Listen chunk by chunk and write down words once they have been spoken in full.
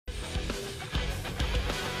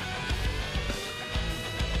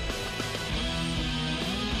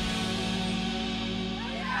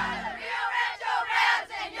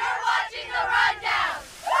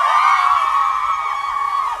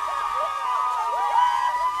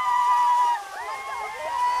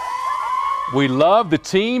We love the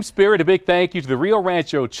team spirit. A big thank you to the Rio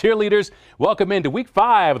Rancho cheerleaders. Welcome into week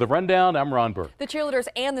 5 of the Rundown. I'm Ron Burke. The cheerleaders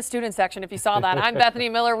and the student section, if you saw that. I'm Bethany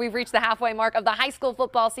Miller. We've reached the halfway mark of the high school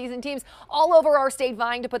football season. Teams all over our state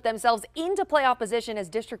vying to put themselves into playoff position as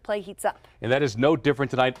district play heats up. And that is no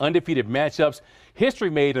different tonight. Undefeated matchups, history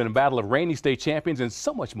made in a battle of reigning state champions, and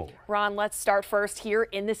so much more. Ron, let's start first here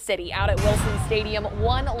in the city. Out at Wilson Stadium,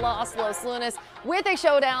 one loss Los Lunas with a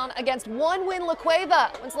showdown against one win La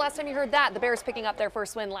Cueva. When's the last time you heard that? The Bears picking up their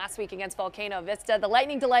first win last week against Volcano Vista. The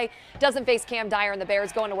Lightning delay doesn't face Cam Dyer, and the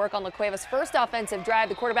Bears going to work on La Cueva's first offensive drive.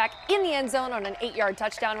 The quarterback in the end zone on an 8-yard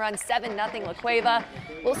touchdown run, 7-0 La Cueva.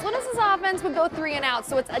 Los Lunas' offense would go 3 and out,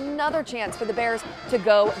 so it's another chance for the Bears to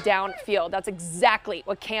go downfield. That's exactly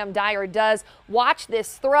what Cam Dyer does. Watch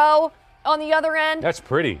this throw. On the other end, that's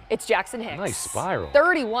pretty. It's Jackson Hicks. Nice spiral.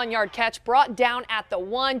 31-yard catch brought down at the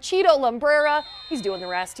 1. Cheeto Lumbrera, he's doing the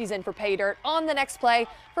rest. He's in for pay dirt on the next play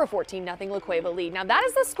for a 14-0 La Cueva lead. Now that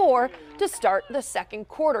is the score to start the second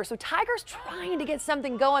quarter. So Tigers trying to get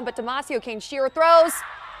something going, but Damasio Kane-Shearer throws,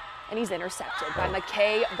 and he's intercepted by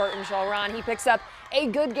McKay Burtonshaw. Ron, he picks up a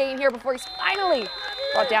good gain here before he's finally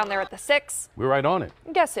brought down there at the 6. We're right on it.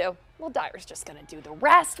 And guess who? Well, Dyer's just going to do the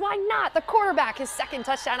rest. Why not? The quarterback, his second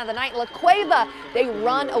touchdown of the night. La Cueva, they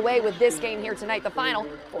run away with this game here tonight. The final,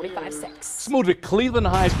 45-6. Let's move to Cleveland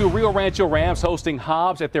High School. Rio Rancho Rams hosting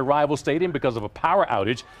Hobbs at their rival stadium because of a power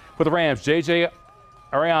outage. For the Rams, J.J.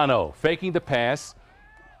 Ariano faking the pass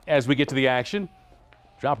as we get to the action.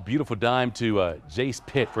 Drop a beautiful dime to Jace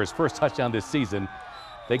Pitt for his first touchdown this season.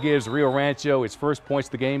 That gives Rio Rancho its first points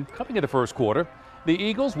of the game coming in the first quarter. The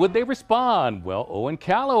Eagles, would they respond? Well, Owen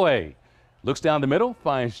Callaway looks down the middle,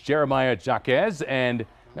 finds Jeremiah Jaquez, and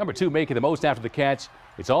number 2 making the most after the catch.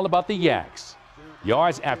 It's all about the Yaks.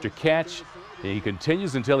 Yards after catch. And he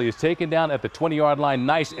continues until he is taken down at the 20-yard line.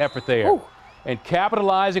 Nice effort there. Ooh. And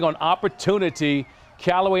capitalizing on opportunity,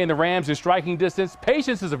 Callaway and the Rams in striking distance.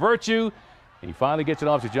 Patience is a virtue. And he finally gets it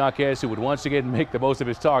off to Jaquez, who would once again make the most of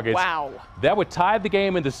his targets. Wow. That would tie the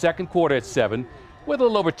game in the second quarter at 7. With a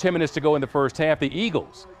little over 10 minutes to go in the first half, the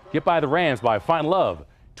Eagles get by the Rams by a final of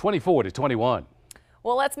 24-21.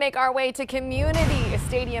 Well, let's make our way to Community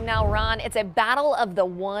Stadium now, Ron. It's a battle of the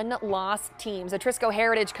one-loss teams. Atrisco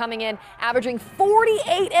Heritage coming in, averaging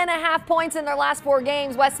 48.5 points in their last 4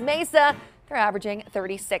 games. West Mesa, they're averaging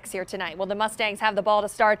 36 here tonight. Well, the Mustangs have the ball to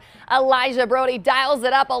start. Elijah Brody dials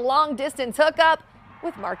it up, a long-distance hookup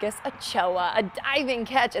with Marcus Ochoa. A diving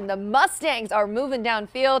catch, and the Mustangs are moving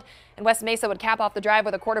downfield. And West Mesa would cap off the drive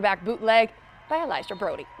with a quarterback bootleg by Elijah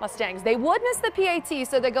Brody. Mustangs, they would miss the PAT,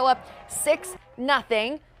 so they go up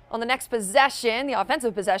 6-0. On the next possession, the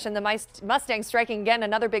offensive possession, the Mustangs striking again,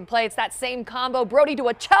 another big play. It's that same combo, Brody to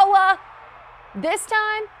Ochoa. This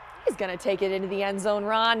time, he's going to take it into the end zone,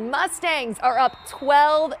 Ron. Mustangs are up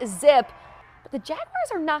 12-0. The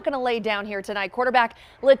Jaguars are not going to lay down here tonight. Quarterback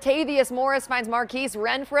Latavius Morris finds Marquise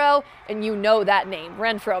Renfro, and you know that name.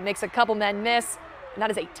 Renfro makes a couple men miss, and that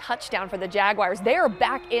is a touchdown for the Jaguars. They are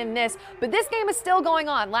back in this, but this game is still going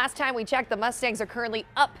on. Last time we checked, the Mustangs are currently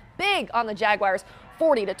up big on the Jaguars,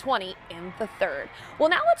 40-20 in the third. Well,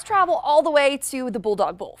 now let's travel all the way to the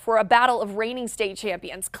Bulldog Bowl for a battle of reigning state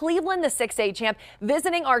champions. Cleveland, the 6A champ,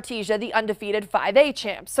 visiting Artesia, the undefeated 5A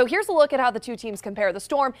champ. So here's a look at how the two teams compare. The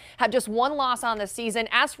Storm have just 1 loss on the season.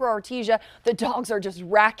 As for Artesia, the Dogs are just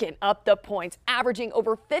racking up the points, averaging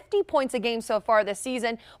over 50 points a game so far this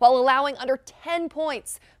season, while allowing under 10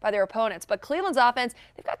 points by their opponents. But Cleveland's offense,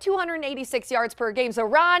 they've got 286 yards per game. So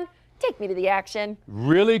Ron, take me to the action.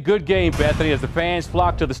 Really good game, Bethany, as the fans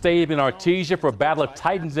flock to the stadium in Artesia for a battle of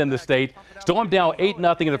titans in the state. Storm down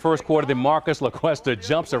 8-0 in the first quarter. Then Marcus LaCuesta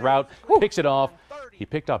jumps a route, picks it off. He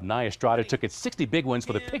picked off Nia Estrada, took it 60 big ones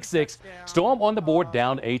for the pick 6. Storm on the board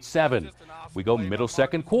down 8-7. We go middle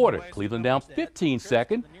second quarter. Cleveland down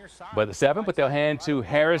 15-7, but they'll hand to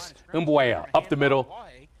Harris Umbuea up the middle.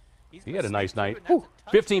 He had a nice night.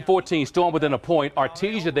 15-14, Storm within a point.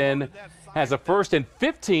 Artesia then has a 1st and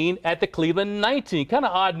 15 at the Cleveland 19. Kind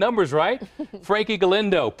of odd numbers, right? Frankie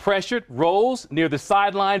Galindo pressured, rolls near the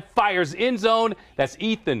sideline, fires end zone. That's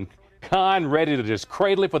Ethan Kahn ready to just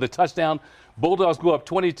cradle it for the touchdown. Bulldogs go up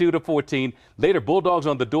 22-14. Later, Bulldogs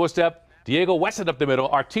on the doorstep. Diego Weston up the middle.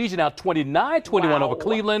 Artesia now 29-21 over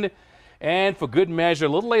Cleveland. And for good measure, a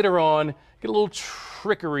little later on, get a little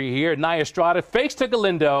trickery here. Nia Estrada fakes to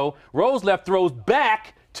Galindo, rolls left, throws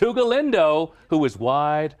back to Galindo, who is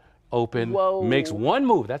wide open, makes one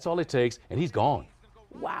move. That's all it takes, and he's gone.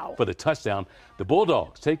 Wow. For the touchdown. The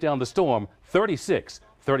Bulldogs take down the Storm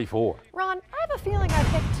 36-34. Ron, I have a feeling I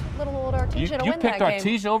picked little old Artesia to win that game. You picked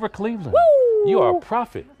Artesia over Cleveland. Woo! You are a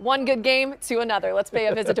prophet. One good game to another. Let's pay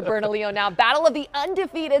a visit to Bernalillo now. Battle of the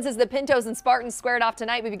undefeateds as the Pintos and Spartans squared off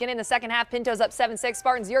tonight. We begin in the second half. Pintos up 7-6.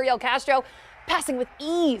 Spartans Uriel Castro passing with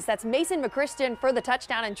ease. That's Mason McChristian for the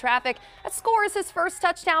touchdown in traffic. That scores his first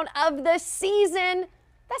touchdown of the season.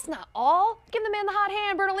 That's not all. Give the man the hot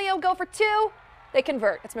hand. Bernalillo go for 2. They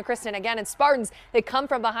convert. It's McChristian again, and Spartans, they come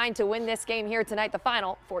from behind to win this game here tonight. The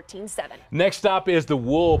final, 14-7. Next stop is the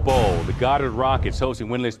Wool Bowl. The Goddard Rockets hosting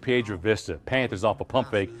winless Piedra Vista. Panthers off a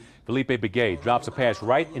pump fake. Felipe Begay drops a pass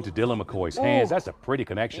right into Dylan McCoy's hands. That's a pretty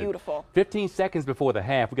connection. Beautiful. 15 seconds before the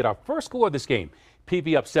half, we get our first score of this game.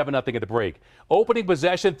 PV up 7-0 at the break. Opening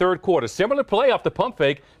possession, third quarter. Similar play off the pump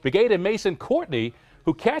fake. Begay to Mason Courtney,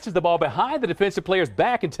 who catches the ball behind the defensive player's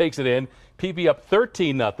back and takes it in. PV up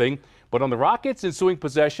 13-0. But on the Rockets' ensuing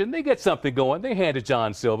possession, they get something going. They hand to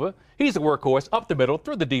John Silva. He's a workhorse up the middle,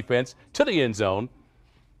 through the defense, to the end zone.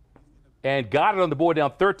 And got it on the board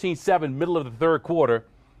down 13-7, middle of the third quarter.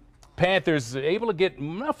 Panthers able to get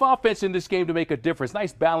enough offense in this game to make a difference.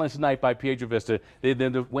 Nice balanced night by Piedra Vista. They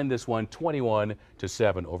then win this one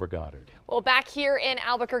 21-7 over Goddard. Well, back here in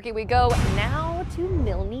Albuquerque we go now to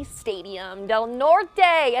Milne Stadium. Del Norte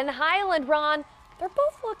and Highland, Ron. They're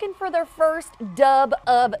both looking for their first dub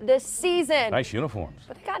of the season. Nice uniforms.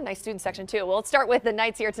 But they got a nice student section, too. Well, let's start with the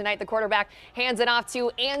Knights here tonight. The quarterback hands it off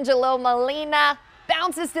to Angelo Molina.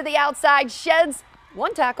 Bounces to the outside, sheds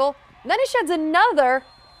one tackle, then he sheds another.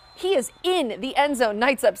 He is in the end zone.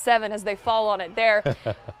 Knights up 7 as they fall on it there.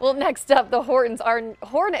 Well, next up, the Hornets,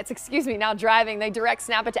 now driving. They direct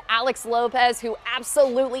snap it to Alex Lopez, who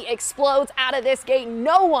absolutely explodes out of this gate.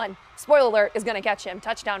 No one, spoiler alert, is going to catch him.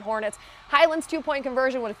 Touchdown Hornets. Highlands' 2-point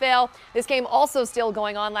conversion would fail. This game also still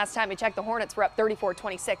going on. Last time we checked, the Hornets were up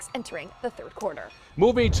 34-26 entering the third quarter.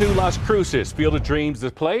 Moving to Las Cruces, Field of Dreams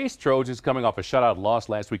the place. Trojans coming off a shutout loss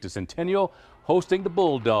last week to Centennial, hosting the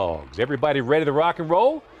Bulldogs. Everybody ready to rock and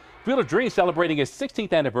roll? Field of Dreams celebrating its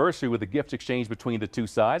 16th anniversary with a gift exchange between the two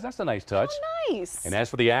sides. That's a nice touch. Oh, nice. And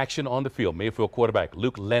as for the action on the field, Mayfield quarterback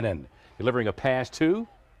Luke Lennon delivering a pass to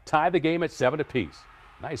tie the game at 7 apiece.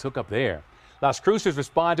 Nice hook up there. Las Cruces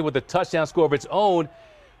responded with a touchdown score of its own.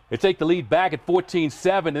 They take the lead back at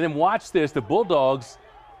 14-7. And then watch this, the Bulldogs.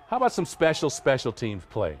 How about some special teams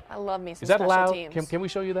play? I love me some Is that special allowed? teams. Can we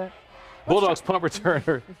show you that? Bulldogs punt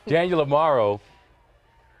returner Daniel Amaro.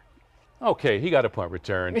 Okay, he got a punt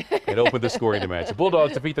return and opened the scoring dimension.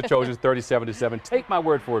 Bulldogs defeat the Trojans 37-7. Take my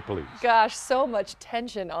word for it, please. Gosh, so much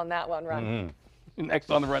tension on that one, Ron.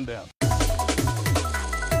 Next on the rundown.